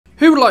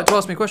Who would like to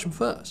ask me a question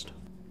first?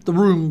 The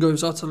room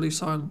goes utterly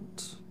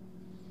silent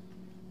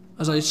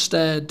as I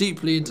stare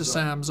deeply into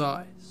Sam's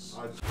eyes.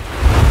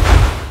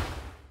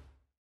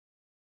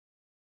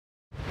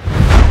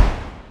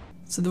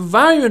 So the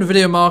value in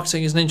video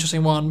marketing is an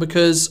interesting one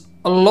because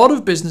a lot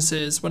of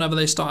businesses, whenever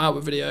they start out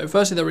with video,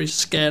 firstly, they're really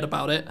scared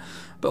about it.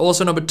 But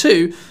also, number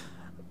two,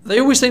 they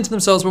always think to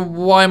themselves, well,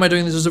 why am I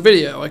doing this as a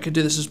video? I could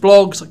do this as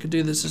blogs, I could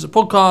do this as a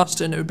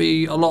podcast, and it would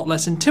be a lot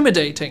less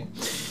intimidating.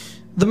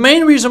 The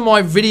main reason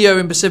why video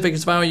in Pacific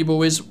is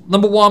valuable is,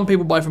 number one,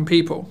 people buy from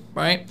people,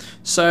 right?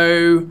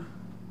 So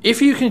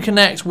if you can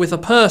connect with a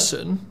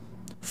person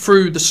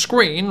through the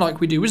screen,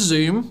 like we do with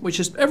Zoom, which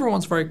is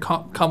everyone's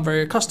become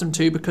very accustomed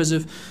to because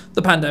of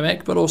the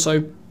pandemic, but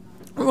also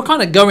we're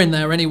kind of going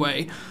there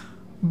anyway,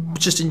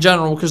 just in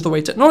general because the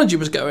way technology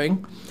was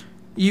going,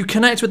 you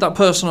connect with that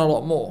person a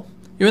lot more.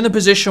 You're in the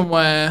position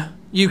where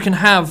you can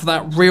have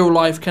that real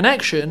life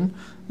connection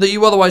that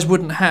you otherwise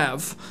wouldn't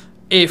have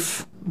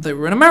if they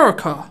were in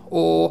America,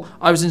 or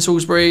I was in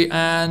Salisbury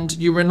and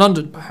you were in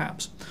London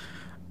perhaps.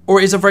 Or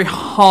is it very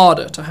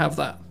harder to have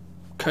that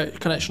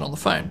connection on the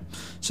phone?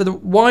 So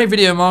why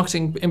video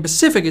marketing in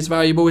Pacific is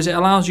valuable is it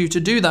allows you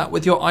to do that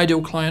with your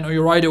ideal client or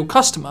your ideal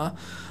customer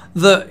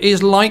that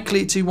is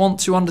likely to want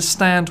to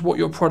understand what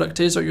your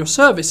product is or your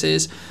service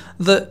is,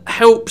 that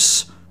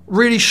helps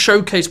really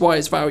showcase why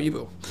it's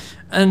valuable.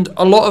 And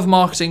a lot of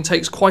marketing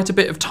takes quite a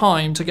bit of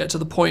time to get to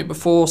the point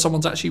before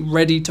someone's actually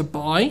ready to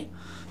buy.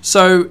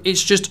 So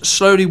it's just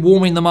slowly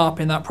warming them up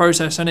in that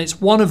process, and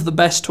it's one of the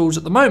best tools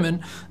at the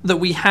moment that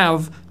we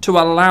have to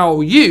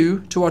allow you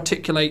to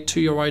articulate to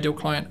your ideal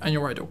client and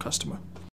your ideal customer.